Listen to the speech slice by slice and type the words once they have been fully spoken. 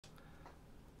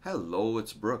Hello,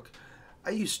 it's Brook. I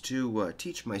used to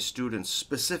teach my students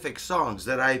specific songs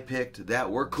that I picked that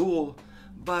were cool,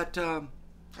 but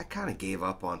I kind of gave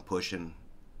up on pushing.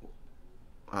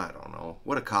 I don't know,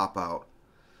 what a cop out.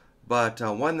 But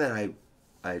one that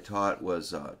I taught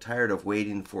was Tired of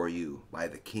Waiting for You by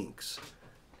the Kinks.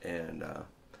 And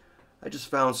I just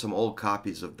found some old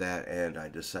copies of that and I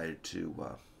decided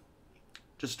to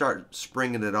just start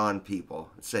springing it on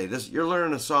people. Say, "This, you're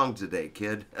learning a song today,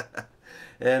 kid."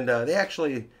 And they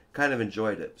actually kind of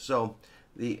enjoyed it. So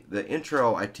the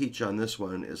intro I teach on this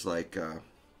one is like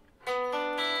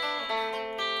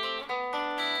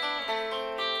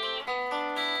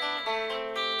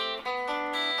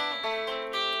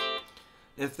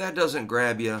if that doesn't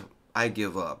grab you, I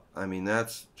give up. I mean,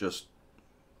 that's just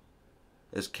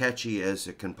as catchy as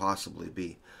it can possibly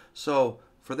be. So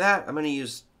for that, I'm going to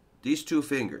use these two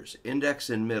fingers, index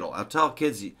and middle. I'll tell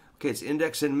kids, okay, it's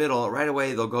index and middle. Right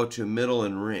away, they'll go to middle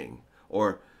and ring,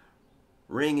 or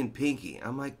ring and pinky.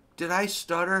 I'm like, did I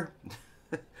stutter?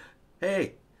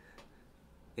 Hey,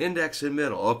 index and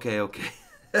middle. Okay.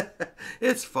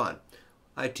 It's fun.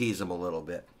 I tease them a little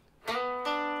bit.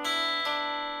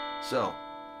 So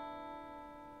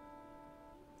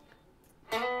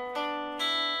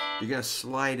you're going to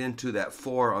slide into that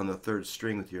 4 on the 3rd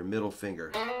string with your middle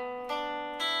finger.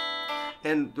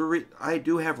 And I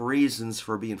do have reasons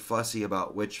for being fussy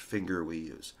about which finger we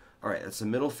use. Alright, that's the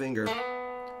middle finger.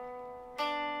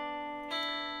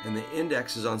 And the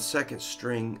index is on 2nd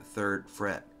string, 3rd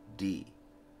fret, D.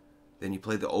 Then you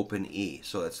play the open E.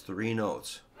 So that's 3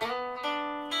 notes.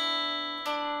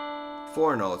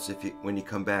 4 notes when you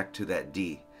come back to that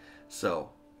D.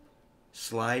 So,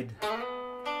 slide.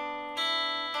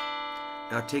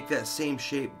 Now take that same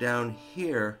shape down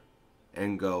here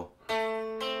and go.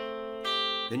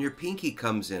 Then your pinky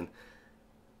comes in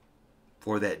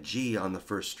for that G on the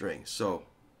 1st string. So,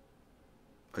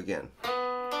 again.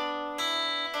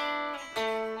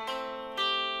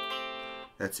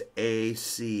 That's A,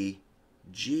 C,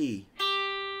 G,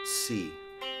 C.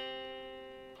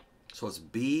 So it's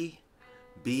B,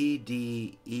 B,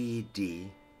 D, E,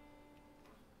 D,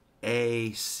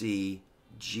 A, C,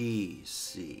 G,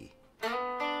 C.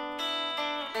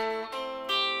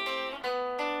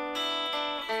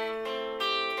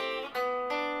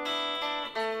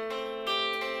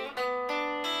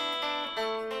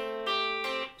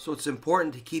 So it's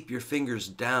important to keep your fingers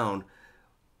down.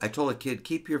 I told a kid,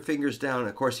 keep your fingers down.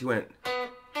 Of course, he went.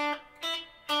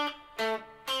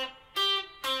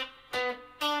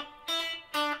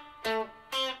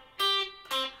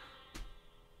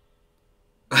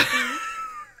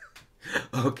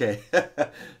 Okay.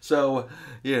 So,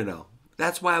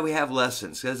 that's why we have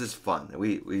lessons, because it's fun.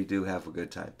 We do have a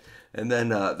good time. And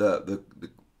then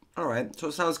all right, so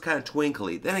it sounds kind of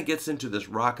twinkly. Then it gets into this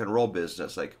rock and roll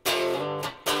business, like.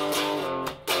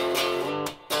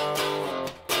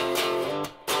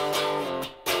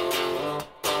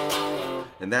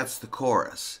 And that's the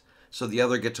chorus. So the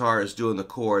other guitar is doing the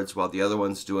chords while the other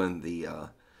one's doing the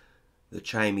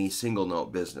chimey single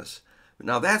note business.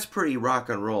 Now that's pretty rock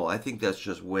and roll. I think that's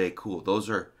just way cool. Those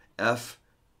are F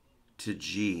to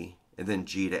G and then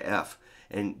G to F.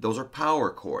 And those are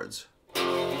power chords.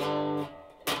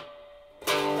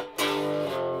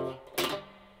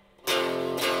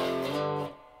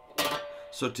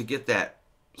 So to get that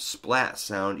splat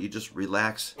sound, you just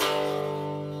relax.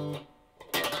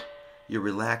 You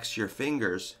relax your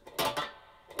fingers.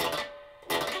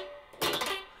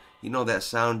 You know that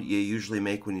sound you usually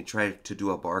make when you try to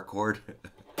do a bar chord?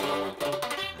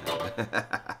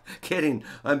 Kidding.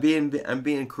 I'm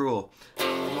being cruel.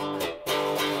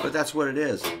 But that's what it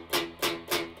is.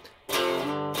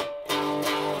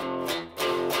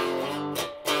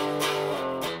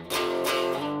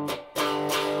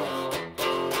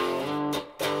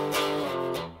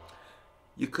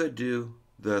 You could do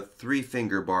the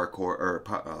 3-finger bar chord or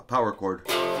power chord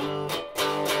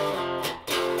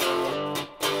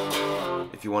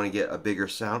if you want to get a bigger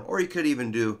sound, or you could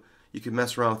even you could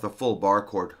mess around with a full bar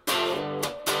chord.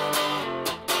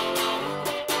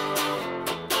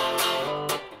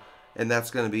 And that's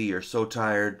going to be your so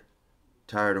tired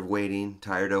of waiting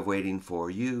for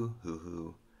you,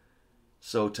 hoo.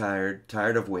 So tired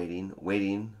of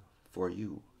waiting for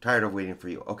you. Tired of waiting for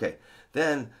you. Okay,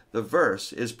 then the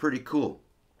verse is pretty cool.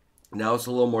 Now it's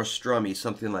a little more strummy,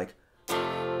 something like.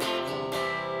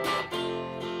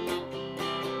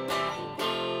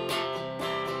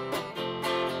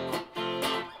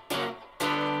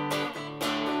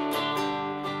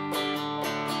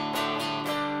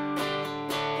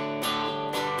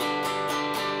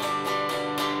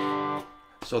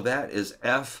 So that is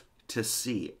F to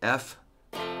C. F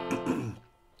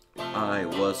I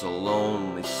was a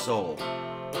lonely soul.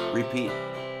 Repeat.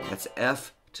 That's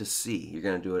F to C. You're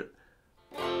going to do it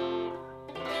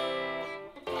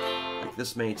like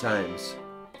this many times.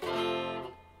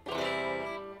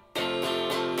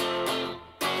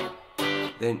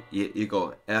 Then you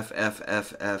go F, F,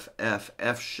 F, F, F,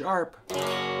 F sharp.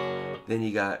 Then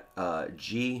you got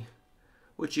G,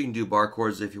 which you can do bar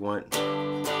chords if you want.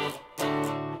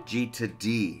 G to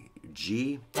D.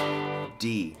 G,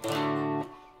 D.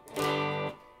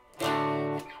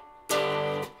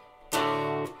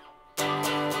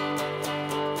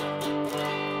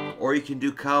 Or you can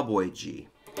do cowboy G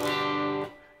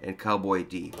and cowboy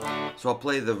D. So I'll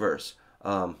play the verse.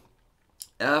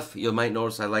 F, you might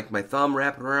notice I like my thumb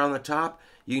wrapping around the top.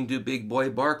 You can do big boy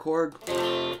bar chord,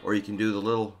 or you can do the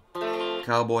little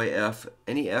cowboy F.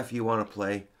 Any F you want to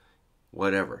play,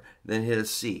 whatever. Then hit a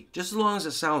C, just as long as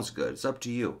it sounds good. It's up to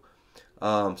you.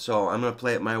 So I'm going to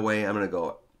play it my way. I'm going to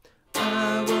go,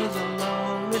 I was a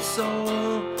lonely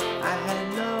soul. I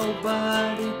had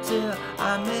nobody till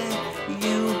I met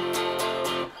you.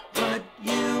 But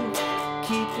you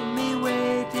keeping me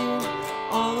waiting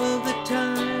all of the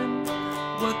time.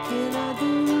 What can I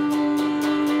do?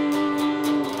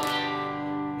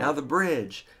 Now the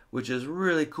bridge, which is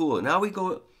really cool. Now we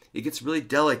go, it gets really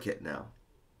delicate now.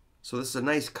 So this is a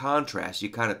nice contrast. You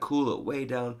kind of cool it way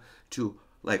down to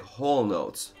like whole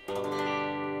notes.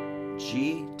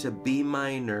 G to B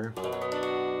minor,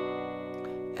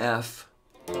 F,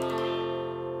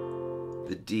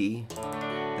 the D.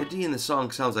 The D in the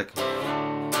song sounds like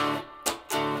kind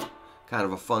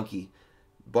of a funky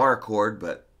bar chord,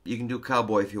 but you can do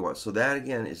cowboy if you want. So that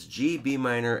again is G, B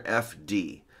minor, F,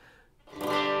 D.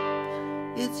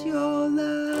 It's your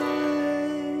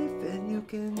life and you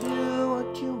can do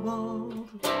what you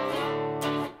want.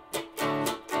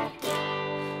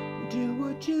 Do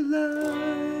what you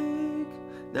like.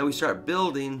 Now we start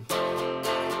building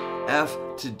F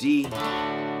to D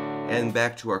and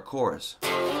back to our chorus.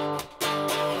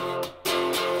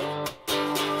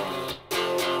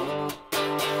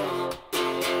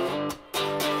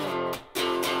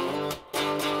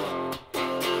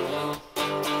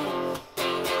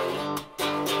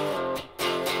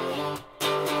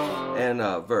 And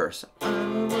verse. I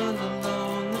was a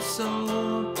lonely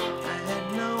soul. I had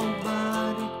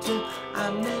nobody till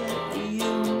I met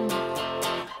you.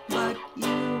 But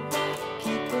you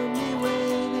keeping me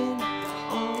waiting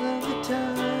all of the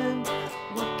time.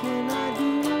 What can I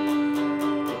do?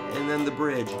 And then the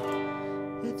bridge.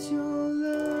 It's your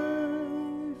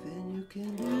life and you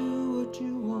can do what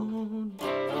you want.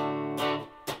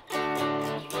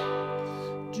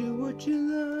 Do what you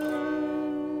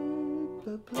like,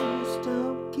 but please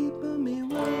don't keep me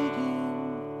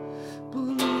waiting.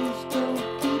 Please don't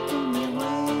keep me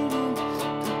waiting.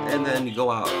 And then you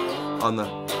go out on the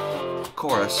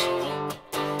chorus.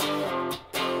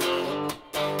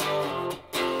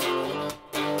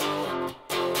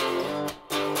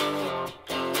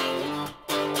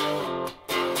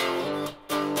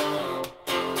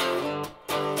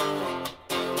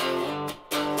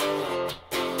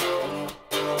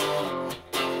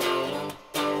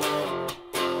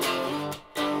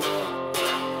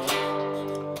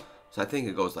 So I think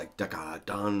it goes like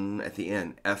da-ga-dun at the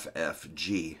end, F, F,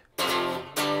 G.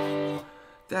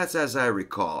 That's as I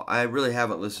recall. I really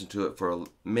haven't listened to it for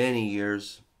many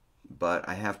years, but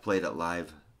I have played it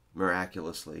live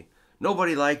miraculously.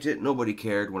 Nobody liked it. Nobody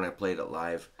cared when I played it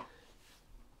live.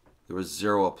 There was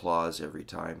zero applause every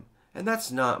time. And that's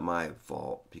not my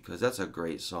fault, because that's a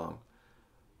great song.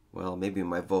 Well, maybe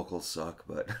my vocals suck,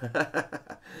 but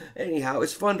anyhow,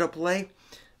 it's fun to play.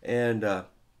 And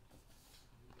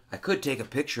I could take a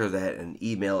picture of that and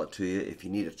email it to you if you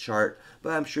need a chart,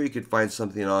 but I'm sure you could find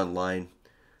something online.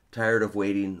 Tired of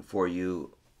Waiting for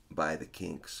You by the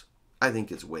Kinks. I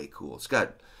think it's way cool. It's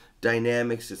got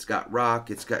dynamics, it's got rock,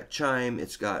 it's got chime,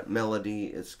 it's got melody,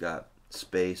 it's got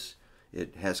space,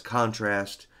 it has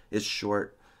contrast, it's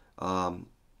short,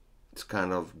 it's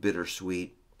kind of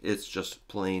bittersweet. It's just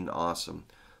plain awesome.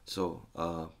 So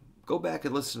go back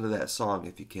and listen to that song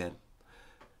if you can.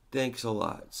 Thanks a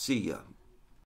lot. See ya.